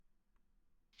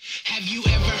Have you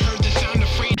ever heard the sound of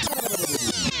freedom?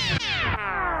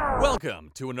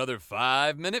 Welcome to another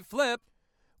 5-minute flip.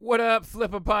 What up,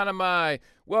 Flip-A-Ponami?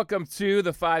 Welcome to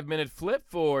the 5-minute flip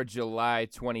for July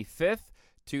 25th,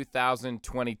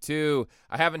 2022.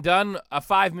 I haven't done a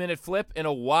 5-minute flip in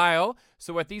a while,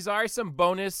 so what these are some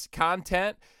bonus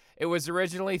content. It was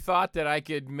originally thought that I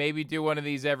could maybe do one of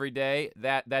these every day.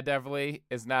 That definitely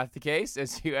is not the case,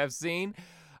 as you have seen.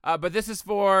 But this is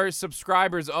for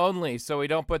subscribers only, so we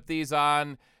don't put these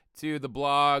on to the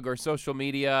blog or social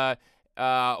media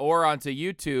or onto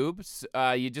YouTube.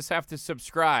 You just have to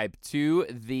subscribe to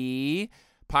the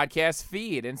podcast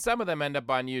feed, and some of them end up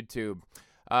on YouTube,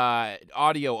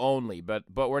 audio only, but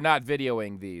we're not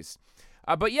videoing these.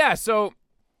 But yeah, so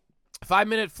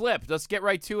 5-minute flip. Let's get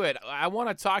right to it. I want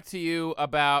to talk to you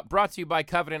about, brought to you by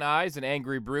Covenant Eyes and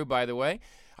Angry Brew, by the way.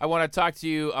 I want to talk to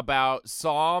you about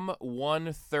Psalm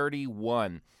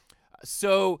 131.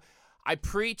 So I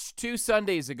preached 2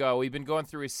 Sundays ago. We've been going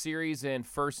through a series in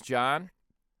 1 John,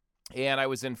 and I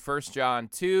was in 1 John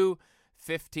 2,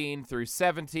 15 through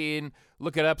 17.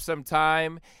 Look it up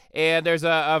sometime. And there's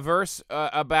a verse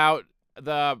about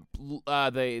the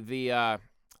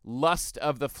lust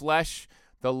of the flesh,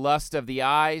 the lust of the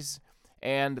eyes,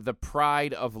 and the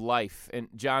pride of life. And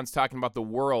John's talking about the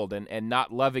world and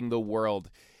not loving the world.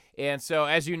 And so,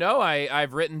 as you know,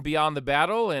 I've written Beyond the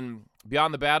Battle, and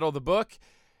Beyond the Battle, the book,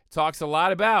 talks a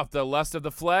lot about the lust of the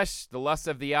flesh, the lust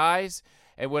of the eyes,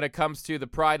 and when it comes to the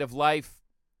pride of life,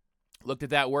 looked at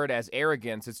that word as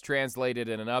arrogance. It's translated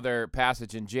in another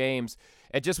passage in James.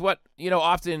 And just what,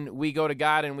 often we go to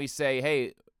God and we say,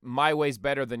 hey, my way's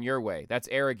better than your way. That's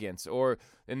arrogance. Or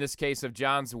in this case of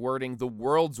John's wording, the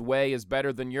world's way is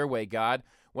better than your way, God.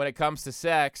 When it comes to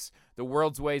sex, the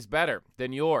world's way is better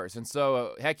than yours. And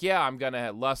so, heck yeah, I'm going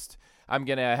to lust. I'm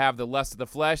going to have the lust of the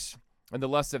flesh and the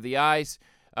lust of the eyes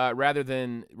rather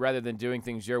than doing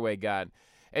things your way, God.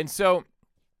 And so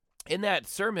in that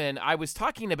sermon, I was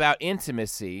talking about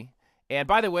intimacy. And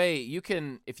by the way, you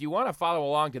can, if you want to follow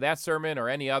along to that sermon or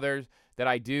any others that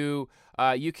I do,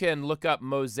 you can look up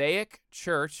Mosaic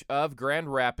Church of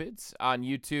Grand Rapids on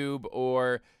YouTube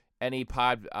or any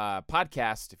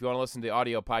podcast. If you want to listen to the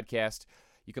audio podcast,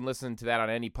 you can listen to that on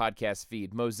any podcast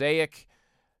feed. Mosaic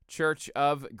Church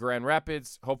of Grand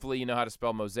Rapids. Hopefully you know how to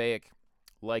spell mosaic,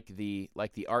 like the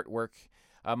artwork.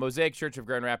 Mosaic Church of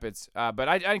Grand Rapids. But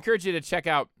I encourage you to check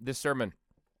out this sermon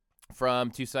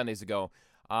from 2 Sundays ago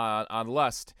on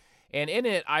lust. And in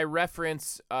it, I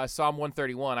reference Psalm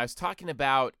 131. I was talking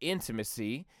about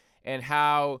intimacy and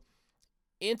how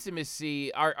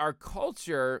intimacy, our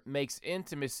culture makes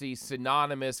intimacy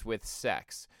synonymous with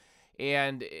sex.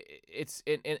 And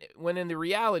when in the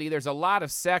reality, there's a lot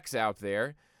of sex out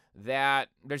there that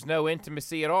there's no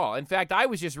intimacy at all. In fact, I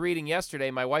was just reading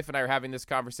yesterday, my wife and I were having this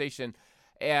conversation,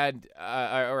 and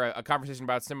or a conversation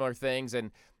about similar things, and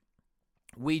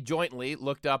we jointly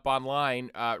looked up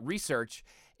online research.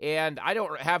 And I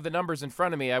don't have the numbers in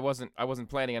front of me. I wasn't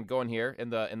planning on going here in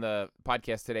the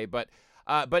podcast today, but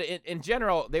in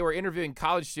general, they were interviewing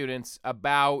college students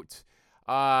about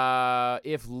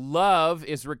if love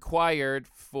is required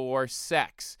for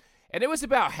sex, and it was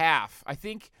about half. I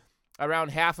think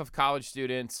around half of college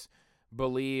students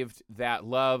believed that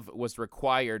love was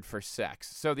required for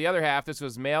sex. So the other half, this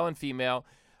was male and female,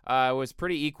 was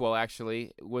pretty equal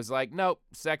actually. Was like, nope,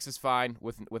 sex is fine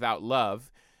without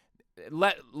love.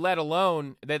 Let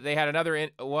alone that they had another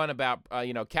one about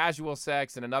casual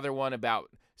sex and another one about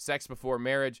sex before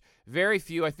marriage. Very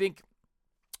few, I think,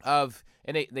 and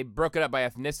they broke it up by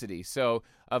ethnicity. So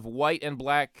of white and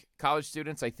black college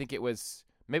students, I think it was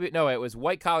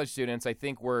white college students, I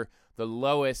think, were the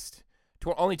lowest.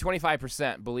 Only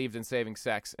 25% believed in saving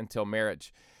sex until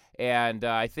marriage. And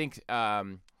I think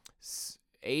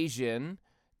Asian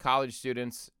college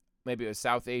students, maybe it was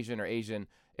South Asian or Asian,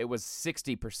 it was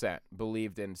 60%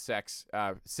 believed in sex,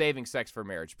 saving sex for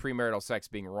marriage, premarital sex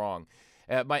being wrong.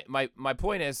 My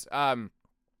point is,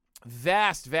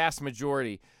 vast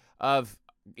majority of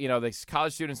the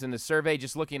college students in the survey,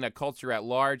 just looking at culture at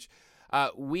large,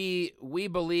 we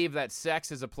believe that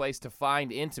sex is a place to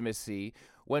find intimacy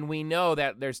when we know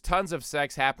that there's tons of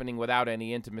sex happening without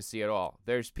any intimacy at all.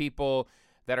 There's people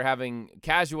that are having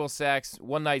casual sex,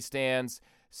 one-night stands,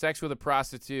 sex with a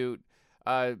prostitute.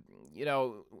 Look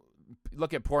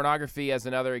at pornography as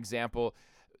another example.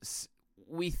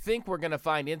 We think we're going to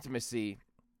find intimacy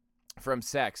from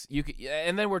sex.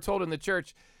 And then we're told in the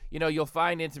church, you'll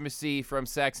find intimacy from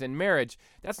sex in marriage.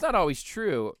 That's not always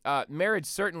true. Marriage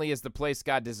certainly is the place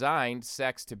God designed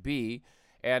sex to be,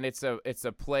 and it's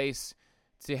a place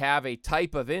to have a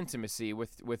type of intimacy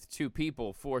with two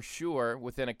people, for sure,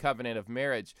 within a covenant of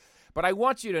marriage. But I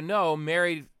want you to know,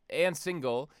 married and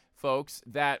single folks,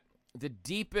 that the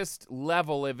deepest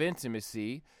level of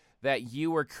intimacy that you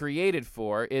were created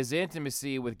for is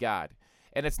intimacy with God.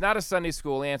 And it's not a Sunday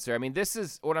school answer. I mean, this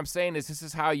is what I'm saying is this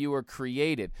is how you were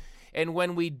created. And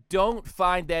when we don't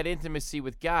find that intimacy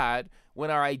with God,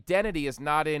 when our identity is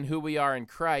not in who we are in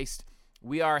Christ,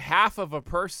 we are half of a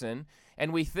person,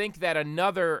 and we think that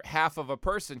another half of a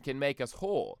person can make us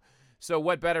whole. So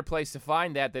what better place to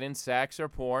find that than in sex or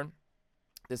porn?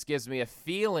 This gives me a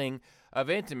feeling of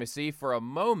intimacy for a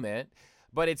moment,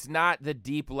 but it's not the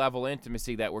deep level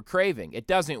intimacy that we're craving. It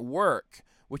doesn't work,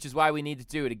 which is why we need to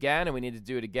do it again, and we need to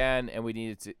do it again, and we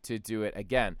need to do it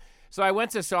again. So I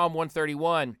went to Psalm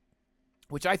 131,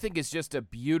 which I think is just a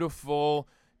beautiful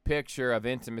picture of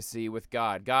intimacy with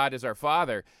God. God is our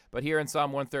Father, but here in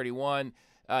Psalm 131,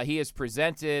 he is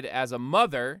presented as a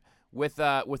mother with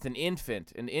an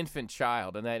infant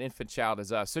child, and that infant child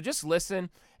is us. So just listen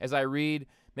as I read.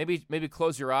 Maybe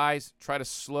close your eyes. Try to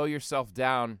slow yourself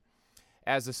down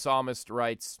as the psalmist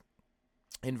writes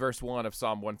in verse 1 of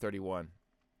Psalm 131.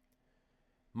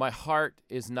 My heart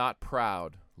is not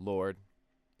proud, Lord.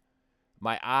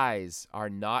 My eyes are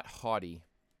not haughty.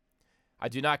 I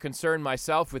do not concern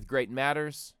myself with great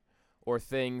matters or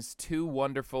things too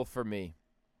wonderful for me,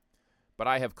 but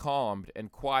I have calmed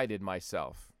and quieted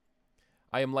myself.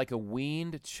 I am like a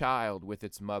weaned child with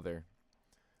its mother.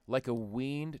 Like a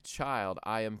weaned child,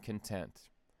 I am content.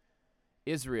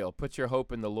 Israel, put your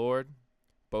hope in the Lord,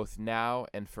 both now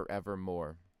and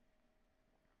forevermore.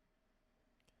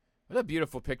 What a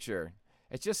beautiful picture.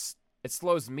 It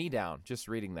slows me down just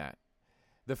reading that.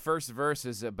 The first verse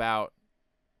is about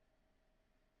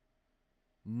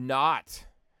not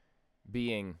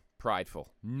being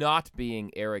prideful, not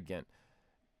being arrogant,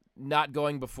 not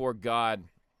going before God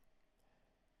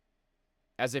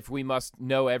as if we must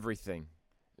know everything,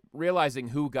 realizing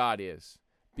who God is,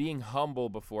 being humble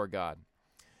before God.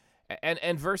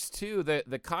 And verse 2,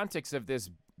 the context of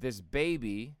this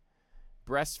baby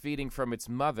breastfeeding from its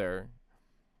mother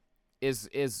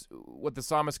is what the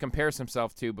psalmist compares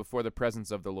himself to before the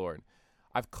presence of the Lord.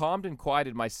 I've calmed and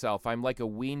quieted myself. I'm like a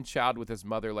weaned child with his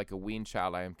mother, like a weaned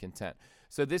child, I am content.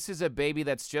 So this is a baby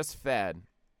that's just fed.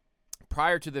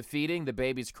 Prior to the feeding, the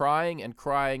baby's crying and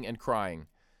crying and crying.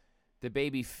 The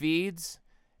baby feeds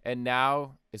and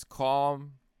now is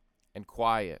calm and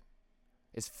quiet.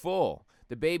 Is full.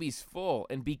 The baby's full.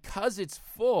 And because it's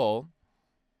full,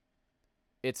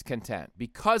 it's content.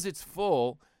 Because it's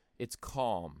full, it's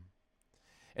calm.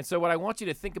 And so what I want you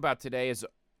to think about today is,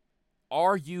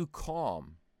 are you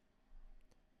calm?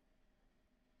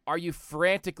 Are you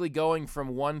frantically going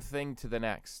from one thing to the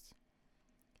next?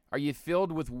 Are you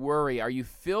filled with worry? Are you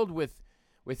filled with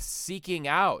seeking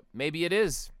out? Maybe it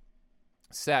is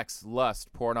sex,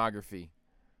 lust, pornography,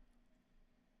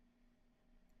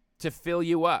 to fill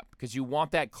you up because you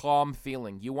want that calm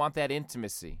feeling. You want that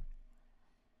intimacy.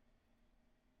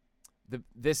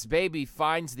 This baby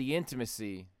finds the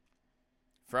intimacy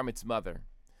from its mother.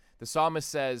 The psalmist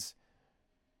says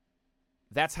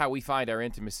that's how we find our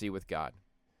intimacy with God.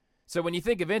 So when you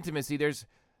think of intimacy,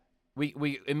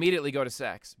 we immediately go to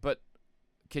sex. But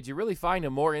could you really find a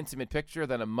more intimate picture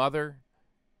than a mother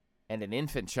and an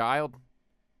infant child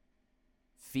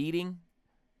feeding?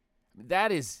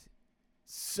 That is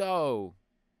so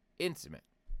intimate.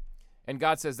 And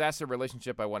God says, that's the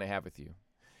relationship I want to have with you.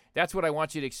 That's what I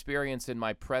want you to experience in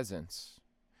my presence.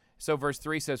 So verse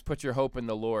 3 says, put your hope in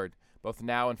the Lord, both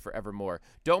now and forevermore.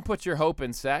 Don't put your hope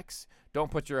in sex.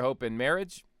 Don't put your hope in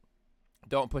marriage.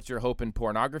 Don't put your hope in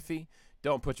pornography.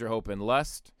 Don't put your hope in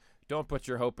lust. Don't put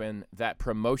your hope in that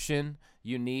promotion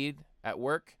you need at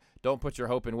work. Don't put your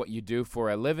hope in what you do for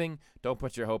a living. Don't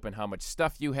put your hope in how much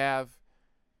stuff you have.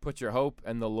 Put your hope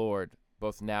in the Lord,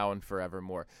 both now and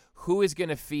forevermore. Who is going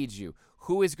to feed you?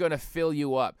 Who is going to fill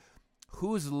you up?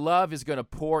 Whose love is going to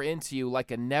pour into you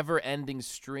like a never-ending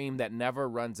stream that never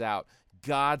runs out?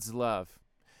 God's love.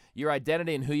 Your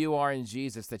identity and who you are in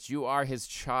Jesus, that you are his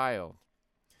child.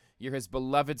 You're his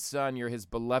beloved son. You're his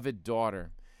beloved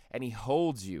daughter. And he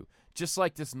holds you just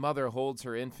like this mother holds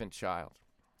her infant child.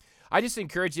 I just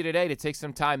encourage you today to take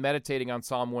some time meditating on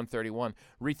Psalm 131.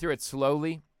 Read through it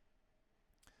slowly.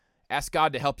 Ask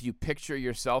God to help you picture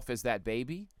yourself as that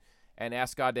baby. And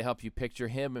ask God to help you picture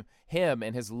him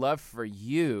and his love for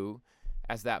you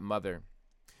as that mother.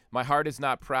 My heart is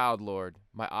not proud, Lord.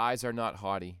 My eyes are not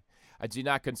haughty. I do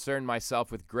not concern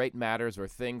myself with great matters or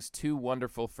things too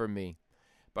wonderful for me.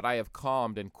 But I have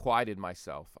calmed and quieted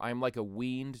myself. I am like a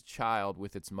weaned child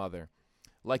with its mother.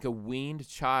 Like a weaned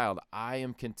child, I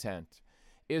am content.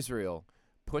 Israel,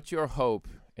 Put your hope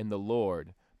in the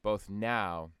Lord, both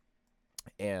now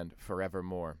and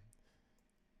forevermore.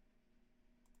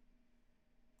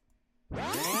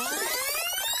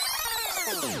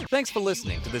 Thanks for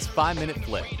listening to this 5-minute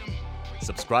flip.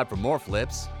 Subscribe for more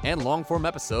flips and long-form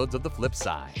episodes of The Flip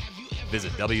Side.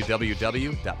 Visit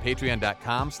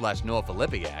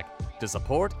www.patreon.com/NoahFilippiak to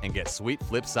support and get sweet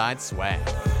Flipside swag.